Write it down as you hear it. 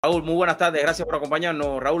Raúl, muy buenas tardes, gracias por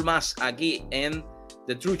acompañarnos. Raúl Más, aquí en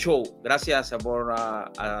The True Show. Gracias por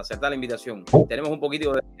aceptar la invitación. Tenemos un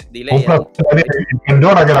poquito de delay.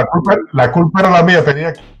 Perdona, que la culpa era la mía. Tenía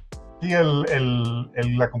aquí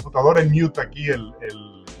la computadora en mute, aquí el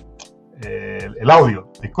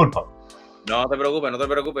audio. Disculpa. No te preocupes, no te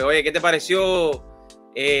preocupes. Oye, ¿qué te pareció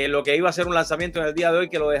lo que iba a ser un lanzamiento en el día de hoy,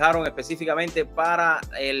 que lo dejaron específicamente para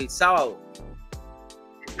el sábado?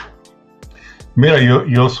 Mira,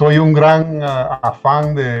 yo soy un gran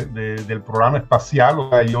afán del programa espacial. O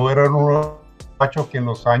sea, yo era uno de los muchachos que en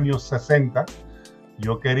los años 60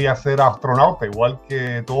 yo quería ser astronauta, igual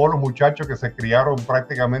que todos los muchachos que se criaron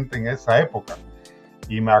prácticamente en esa época.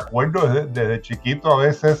 Y me acuerdo desde chiquito, a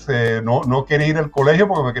veces no quería ir al colegio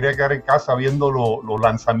porque me quería quedar en casa viendo los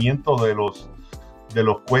lanzamientos de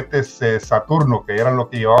los cohetes Saturno, que eran los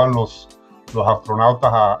que llevaban los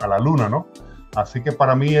astronautas a la luna, ¿no? Así que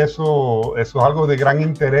para mí eso es algo de gran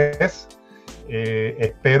interés.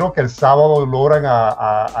 Espero que el sábado logren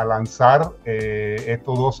a lanzar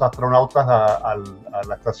estos dos astronautas a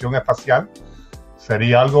la estación espacial.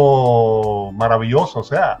 Sería algo maravilloso. O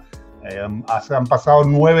sea, han pasado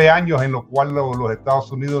 9 años en los cuales los Estados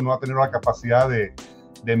Unidos no han tenido la capacidad de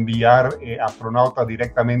enviar astronautas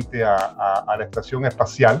directamente a la estación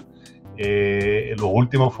espacial. Lo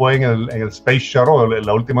último fue en el Space Shuttle,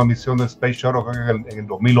 la última misión del Space Shuttle fue en el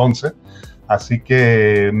 2011. Así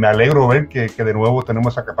que me alegro ver que de nuevo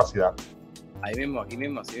tenemos esa capacidad. Ahí mismo, aquí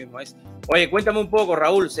mismo, así mismo es. Oye, cuéntame un poco,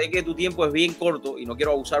 Raúl. Sé que tu tiempo es bien corto y no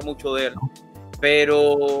quiero abusar mucho de él,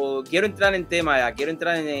 pero quiero entrar en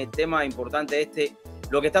el tema importante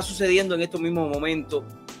lo que está sucediendo en estos mismos momentos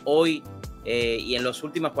hoy y en las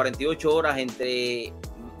últimas 48 horas entre,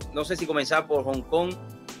 no sé si comenzar por Hong Kong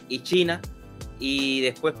y China y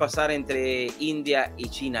después pasar entre India y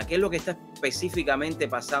China. ¿Qué es lo que está específicamente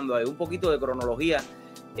pasando ahí? Un poquito de cronología.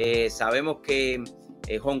 Sabemos que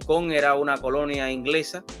Hong Kong era una colonia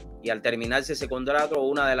inglesa y al terminarse ese contrato,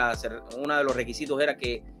 uno de los requisitos era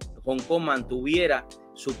que Hong Kong mantuviera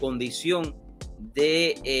su condición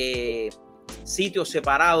de sitio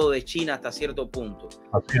separado de China hasta cierto punto.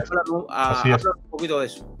 Así es. Habla un poquito de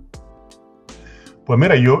eso. Pues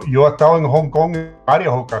mira, yo he estado en Hong Kong en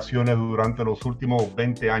varias ocasiones durante los últimos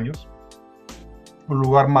 20 años. Un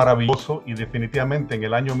lugar maravilloso, y definitivamente en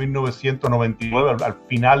el año 1999, al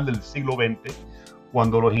final del siglo XX,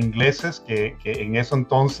 cuando los ingleses, que en ese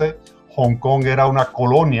entonces Hong Kong era una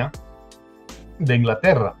colonia de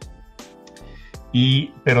Inglaterra,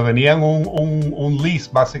 pero tenían un lease,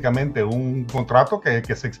 básicamente, un contrato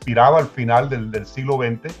que se expiraba al final del siglo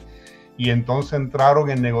XX. Y entonces entraron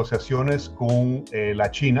en negociaciones con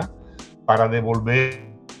la China para devolver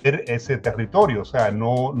ese territorio. O sea,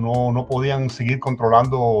 no podían seguir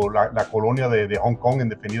controlando la colonia de Hong Kong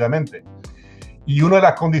indefinidamente. Y una de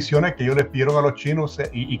las condiciones que ellos les pidieron a los chinos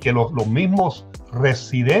y que los mismos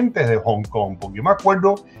residentes de Hong Kong, porque yo me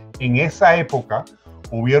acuerdo en esa época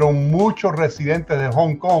hubieron muchos residentes de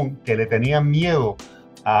Hong Kong que le tenían miedo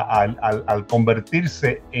al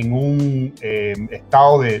convertirse en un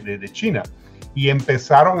estado de China, y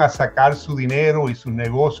empezaron a sacar su dinero y sus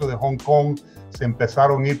negocios de Hong Kong. Se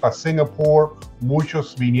empezaron a ir para Singapur,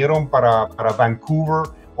 muchos vinieron para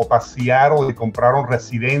Vancouver o para Seattle y compraron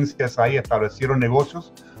residencias ahí, establecieron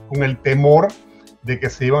negocios con el temor de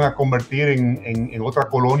que se iban a convertir en otra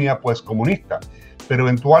colonia pues comunista. Pero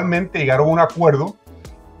eventualmente llegaron a un acuerdo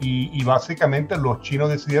y básicamente los chinos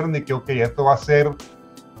decidieron de que ok, esto va a ser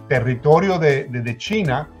territorio de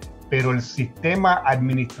China, pero el sistema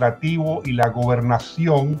administrativo y la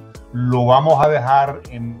gobernación lo vamos a dejar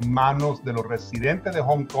en manos de los residentes de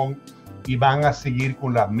Hong Kong y van a seguir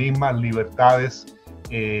con las mismas libertades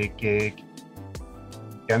que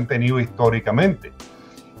han tenido históricamente.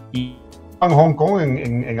 Y en Hong Kong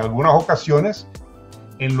en algunas ocasiones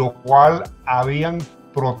en lo cual habían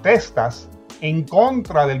protestas en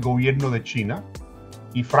contra del gobierno de China.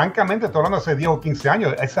 Y francamente, estoy hablando hace 10 o 15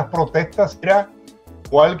 años, esas protestas era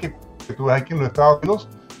igual que tú ves aquí en los Estados Unidos,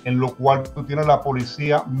 en lo cual tú tienes la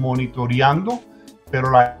policía monitoreando,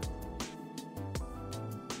 pero la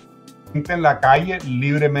gente en la calle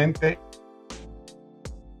libremente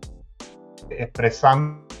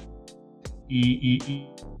expresando y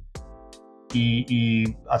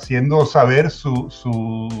haciendo saber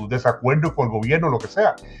su desacuerdo con el gobierno, lo que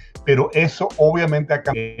sea. Pero eso obviamente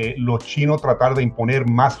acá los chinos tratar de imponer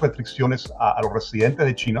más restricciones a los residentes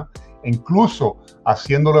de China, incluso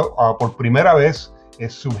haciéndolo por primera vez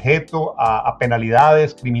sujeto a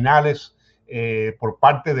penalidades criminales por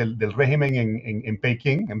parte del régimen en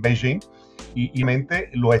Pekín, en Beijing. Y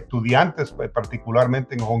los estudiantes,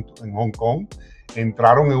 particularmente en Hong Kong,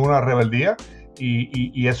 entraron en una rebeldía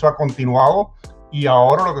y eso ha continuado. Y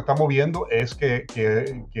ahora lo que estamos viendo es que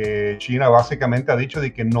China básicamente ha dicho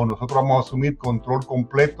de que no, nosotros vamos a asumir control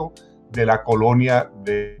completo de la colonia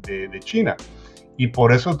de China. Y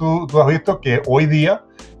por eso tú has visto que hoy día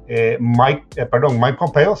Mike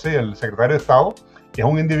Pompeo, sí, el secretario de Estado, que es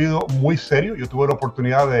un individuo muy serio. Yo tuve la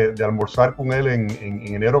oportunidad de almorzar con él en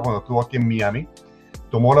enero cuando estuvo aquí en Miami.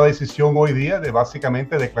 Tomó la decisión hoy día de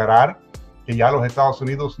básicamente declarar que ya los Estados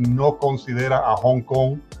Unidos no considera a Hong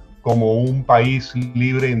Kong como un país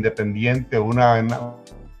libre, independiente, o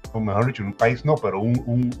mejor dicho, un país no, pero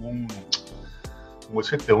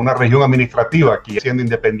una región administrativa que siendo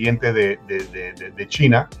independiente de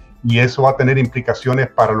China, y eso va a tener implicaciones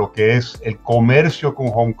para lo que es el comercio con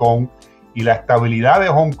Hong Kong y la estabilidad de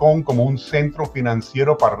Hong Kong como un centro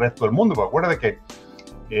financiero para el resto del mundo. Porque acuérdate que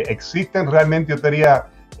existen realmente, yo diría,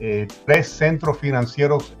 3 centros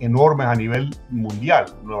financieros enormes a nivel mundial: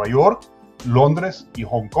 Nueva York, Londres y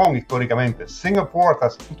Hong Kong históricamente. Singapur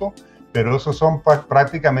hasta cierto, pero esos son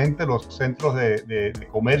prácticamente los centros de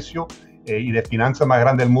comercio y de finanzas más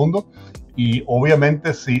grandes del mundo. Y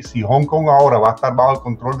obviamente si Hong Kong ahora va a estar bajo el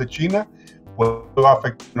control de China, pues va a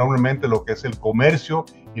afectar enormemente lo que es el comercio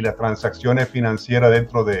y las transacciones financieras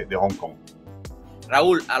dentro de Hong Kong.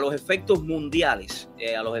 Raúl, a los efectos mundiales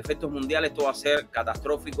esto va a ser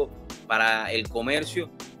catastrófico para el comercio.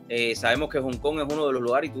 Sabemos que Hong Kong es uno de los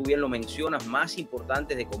lugares, y tú bien lo mencionas, más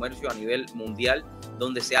importantes de comercio a nivel mundial,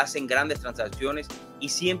 donde se hacen grandes transacciones, y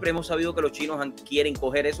siempre hemos sabido que los chinos quieren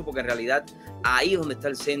coger eso, porque en realidad ahí es donde está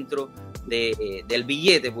el centro del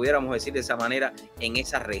billete, pudiéramos decir de esa manera, en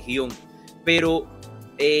esa región. Pero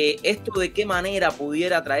esto de qué manera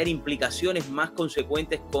pudiera traer implicaciones más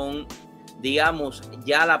consecuentes con, digamos,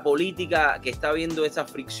 ya la política que está viendo, esa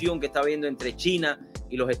fricción que está viendo entre China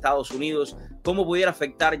y los Estados Unidos. ¿Cómo pudiera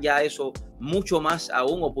afectar ya eso mucho más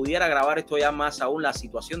aún, o pudiera agravar esto ya más aún la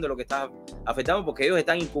situación de lo que está afectando? Porque ellos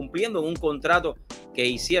están incumpliendo en un contrato que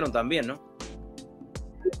hicieron también, ¿no?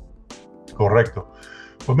 Correcto.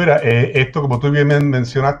 Pues mira, esto, como tú bien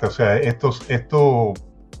mencionaste, o sea, esto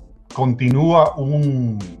continúa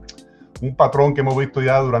un patrón que hemos visto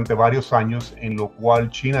ya durante varios años, en lo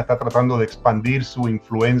cual China está tratando de expandir su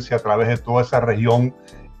influencia a través de toda esa región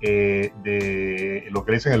de lo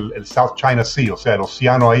que dicen el South China Sea, o sea, el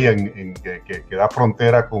océano ahí que da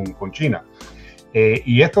frontera con China.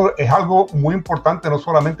 Y esto es algo muy importante no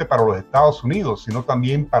solamente para los Estados Unidos, sino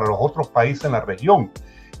también para los otros países en la región.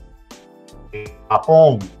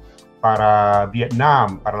 Japón, para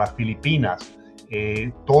Vietnam, para las Filipinas,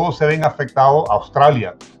 todos se ven afectados,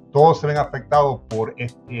 Australia, todos se ven afectados por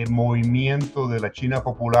este movimiento de la China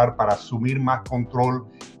popular para asumir más control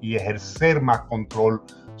y ejercer más control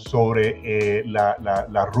sobre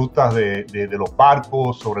las rutas de los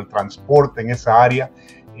barcos, sobre el transporte en esa área.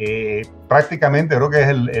 Prácticamente creo que es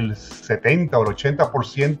el 70 o el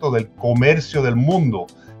 80% del comercio del mundo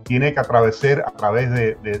tiene que atravesar a través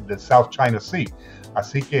del South China Sea.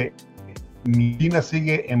 Así que China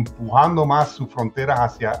sigue empujando más sus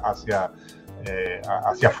fronteras hacia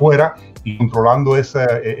afuera y controlando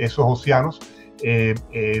esos océanos.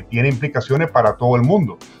 Tiene implicaciones para todo el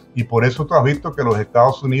mundo. Y por eso tú has visto que los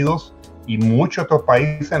Estados Unidos y muchos otros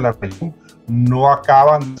países en la región no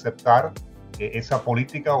acaban de aceptar esa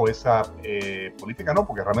política, o esa política no,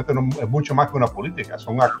 porque realmente no es mucho más que una política,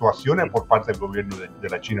 son actuaciones por parte del gobierno de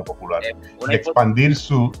la China popular, de expandir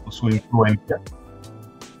su influencia.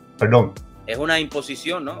 Perdón. Es una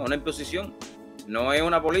imposición, ¿no? Una imposición, no es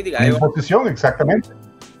una política. Una imposición, exactamente.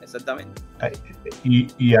 Exactamente.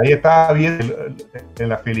 Y ahí está bien, en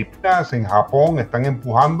las Filipinas, en Japón, están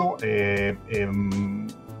empujando, se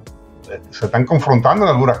están confrontando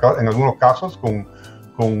en algunos casos con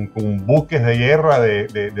buques de guerra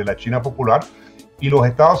de la China popular, y los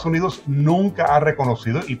Estados Unidos nunca ha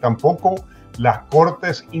reconocido, y tampoco las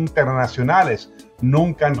cortes internacionales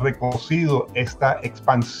nunca han reconocido esta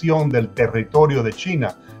expansión del territorio de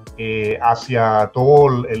China hacia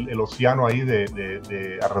todo el océano ahí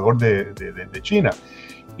alrededor de China.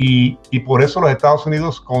 Y por eso los Estados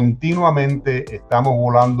Unidos continuamente estamos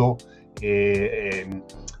volando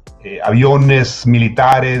aviones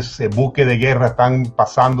militares, buques de guerra están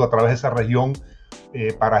pasando a través de esa región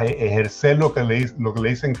para ejercer lo que le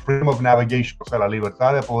dicen freedom of navigation, o sea, la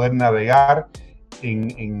libertad de poder navegar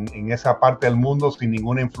en esa parte del mundo sin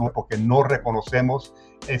ninguna influencia, porque no reconocemos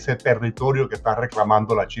ese territorio que está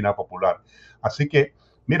reclamando la China popular. Así que,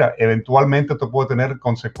 mira, eventualmente esto puede tener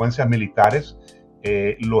consecuencias militares.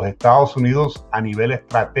 Los Estados Unidos, a nivel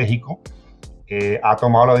estratégico, ha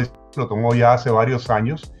tomado la decisión, lo tomó ya hace varios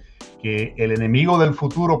años, que el enemigo del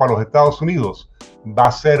futuro para los Estados Unidos va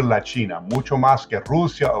a ser la China, mucho más que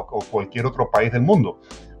Rusia o cualquier otro país del mundo,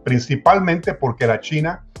 principalmente porque la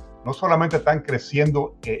China no solamente están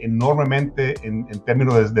creciendo enormemente en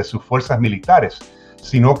términos de sus fuerzas militares,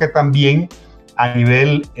 sino que también a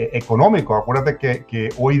nivel económico. Acuérdate que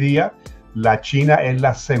hoy día la China es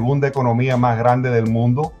la segunda economía más grande del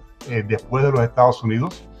mundo después de los Estados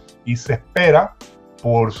Unidos, y se espera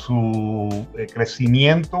por su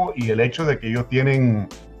crecimiento y el hecho de que ellos tienen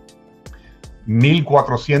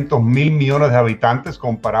 1.400 millones de habitantes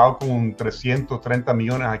comparado con 330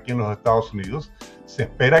 millones aquí en los Estados Unidos. Se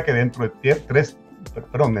espera que dentro de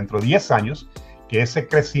 10 años, que ese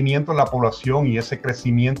crecimiento en la población y ese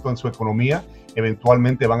crecimiento en su economía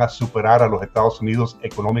eventualmente van a superar a los Estados Unidos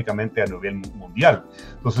económicamente a nivel mundial.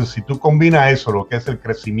 Entonces, si tú combinas eso, lo que es el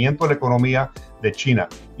crecimiento de la economía de China,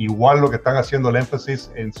 igual lo que están haciendo el énfasis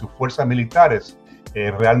en sus fuerzas militares,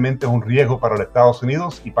 realmente es un riesgo para los Estados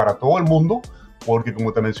Unidos y para todo el mundo, porque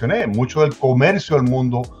como te mencioné, mucho del comercio del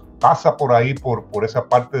mundo pasa por ahí, por esa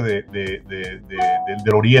parte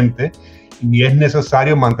del Oriente, y es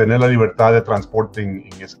necesario mantener la libertad de transporte en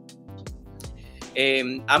ese.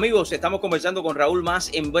 Amigos, estamos conversando con Raúl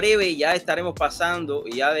más. En breve ya estaremos pasando,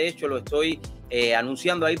 y ya de hecho lo estoy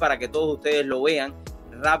anunciando ahí para que todos ustedes lo vean,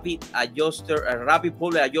 Rapid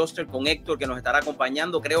Public Adjuster con Héctor, que nos estará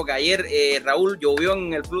acompañando. Creo que ayer, Raúl, llovió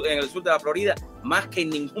en el sur de la Florida más que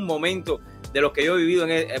en ningún momento de los que yo he vivido.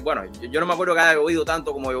 Bueno, yo no me acuerdo que haya llovido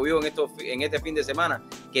tanto como llovió en este fin de semana,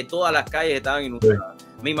 que todas las calles estaban inundadas. Sí.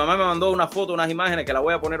 Mi mamá me mandó una foto, unas imágenes que la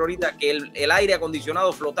voy a poner ahorita, que el aire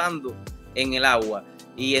acondicionado flotando en el agua.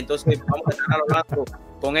 Y entonces vamos a estar hablando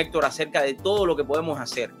con Héctor acerca de todo lo que podemos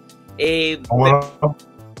hacer.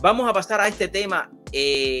 Vamos a pasar a este tema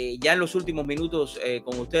ya en los últimos minutos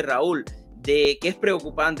con usted, Raúl, de que es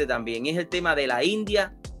preocupante también. Es el tema de la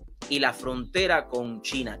India y la frontera con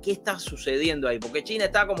China. ¿Qué está sucediendo ahí? Porque China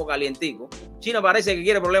está como calientico. China parece que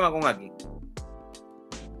quiere problemas con aquí.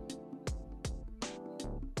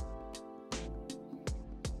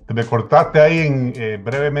 Te me cortaste ahí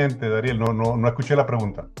brevemente, Dariel. No escuché la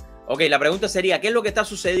pregunta. Ok, la pregunta sería, ¿qué es lo que está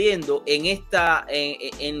sucediendo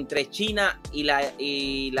entre China y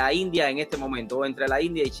la India en este momento, o entre la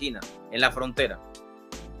India y China, en la frontera?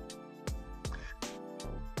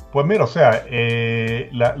 Pues mira, o sea,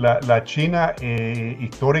 la China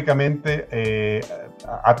históricamente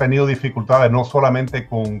ha tenido dificultades no solamente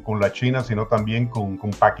con la China, sino también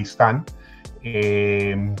con Pakistán.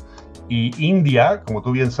 Y India, como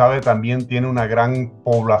tú bien sabes, también tiene una gran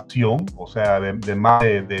población, o sea, de más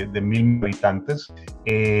de 1.000 habitantes.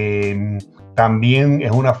 También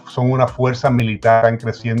son una fuerza militar que están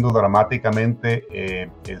creciendo dramáticamente,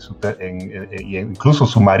 incluso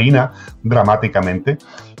su marina dramáticamente.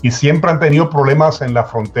 Y siempre han tenido problemas en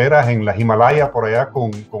las fronteras, en las Himalayas, por allá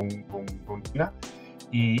con China.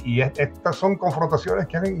 Y estas son confrontaciones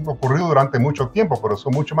que han ocurrido durante mucho tiempo, pero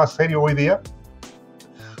son mucho más serios hoy día,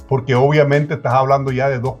 porque obviamente estás hablando ya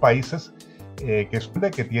de dos países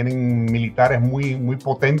que tienen militares muy, muy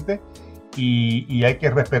potentes, y hay que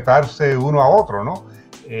respetarse uno a otro, ¿no?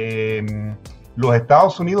 Los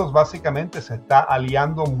Estados Unidos básicamente se está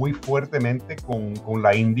aliando muy fuertemente con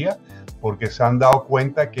la India, porque se han dado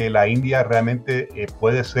cuenta que la India realmente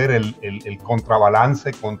puede ser el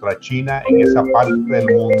contrabalance contra China en esa parte del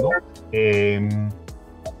mundo.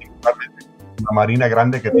 Una marina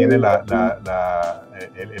grande que tiene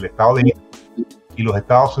el Estado de India, y los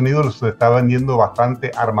Estados Unidos les está vendiendo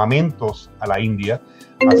bastante armamentos a la India,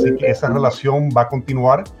 así que esa relación va a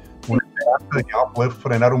continuar, una esperanza de que va a poder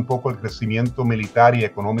frenar un poco el crecimiento militar y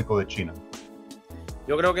económico de China.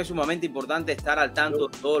 Yo creo que es sumamente importante estar al tanto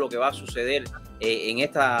de todo lo que va a suceder en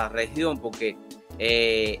esta región, porque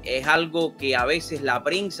es algo que a veces la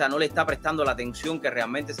prensa no le está prestando la atención que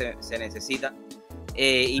realmente se necesita.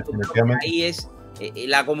 Y yo creo que ahí es,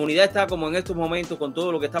 la comunidad está como en estos momentos con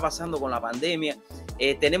todo lo que está pasando con la pandemia.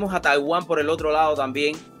 Tenemos a Taiwán por el otro lado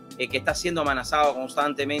también, que está siendo amenazado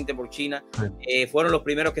constantemente por China. Sí. Fueron los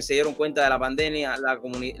primeros que se dieron cuenta de la pandemia.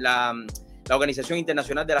 La Organización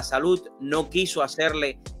Internacional de la Salud no quiso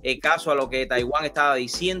hacerle caso a lo que Taiwán estaba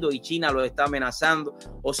diciendo, y China lo está amenazando.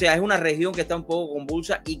 O sea, es una región que está un poco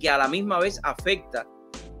convulsa y que a la misma vez afecta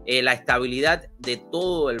la estabilidad de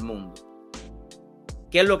todo el mundo.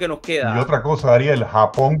 ¿Qué es lo que nos queda? Y otra cosa, Ariel,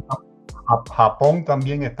 Japón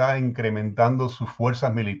también está incrementando sus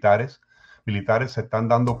fuerzas militares. Se están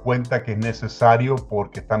dando cuenta que es necesario,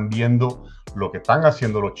 porque están viendo lo que están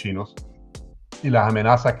haciendo los chinos y las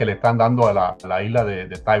amenazas que le están dando a la isla de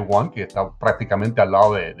Taiwán, que está prácticamente al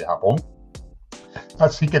lado de Japón.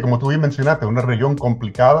 Así que, como tú bien mencionaste, es una región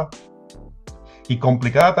complicada, y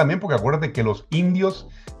complicada también porque acuérdate que los indios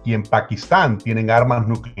y en Pakistán tienen armas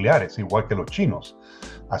nucleares, igual que los chinos.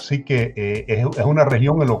 Así que es una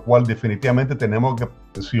región en la cual definitivamente tenemos que prestar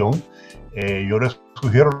atención. Yo les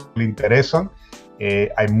sugiero que le interesan.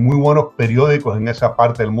 Hay muy buenos periódicos en esa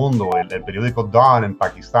parte del mundo. El periódico Dawn en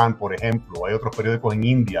Pakistán, por ejemplo. Hay otros periódicos en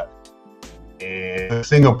India,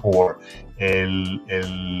 Singapur,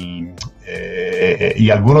 y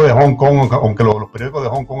algunos de Hong Kong, aunque los periódicos de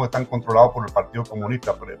Hong Kong están controlados por el Partido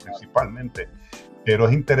Comunista principalmente. Pero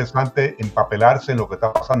es interesante empapelarse en lo que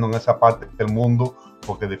está pasando en esa parte del mundo,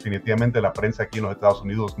 porque definitivamente la prensa aquí en los Estados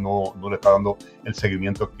Unidos no le está dando el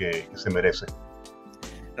seguimiento que se merece.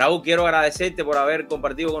 Raúl, quiero agradecerte por haber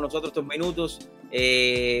compartido con nosotros estos minutos.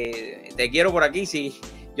 Te quiero por aquí. Sí,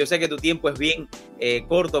 yo sé que tu tiempo es bien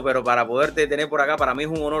corto, pero para poderte tener por acá, para mí es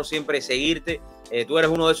un honor siempre seguirte. Tú eres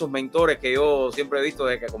uno de esos mentores que yo siempre he visto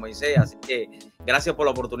desde que comencé, así que gracias por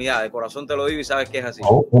la oportunidad. De corazón te lo digo y sabes que es así.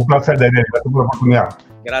 Un placer, Daniel. Gracias por la oportunidad.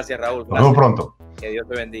 Gracias, Raúl. Nos vemos pronto. Que Dios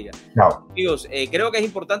te bendiga. Chao. Amigos, creo que es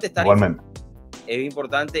importante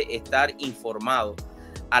estar informado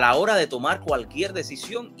a la hora de tomar cualquier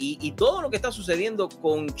decisión, y todo lo que está sucediendo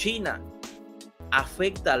con China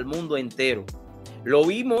afecta al mundo entero. Lo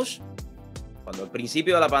vimos cuando al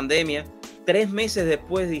principio de la pandemia, 3 meses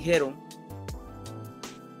después dijeron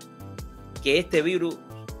que este virus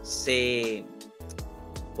se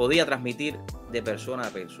podía transmitir de persona a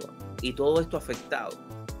persona, y todo esto ha afectado.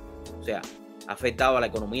 O sea, ha afectado a la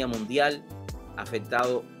economía mundial, ha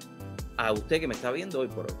afectado a usted que me está viendo hoy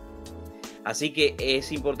por hoy. Así que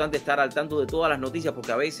es importante estar al tanto de todas las noticias,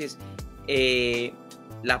 porque a veces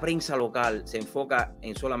la prensa local se enfoca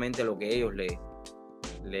en solamente lo que a ellos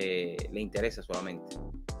le interesa solamente.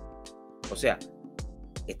 O sea,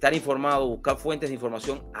 estar informado, buscar fuentes de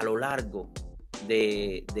información a lo largo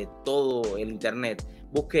de todo el internet.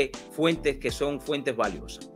 Busque fuentes que son fuentes valiosas.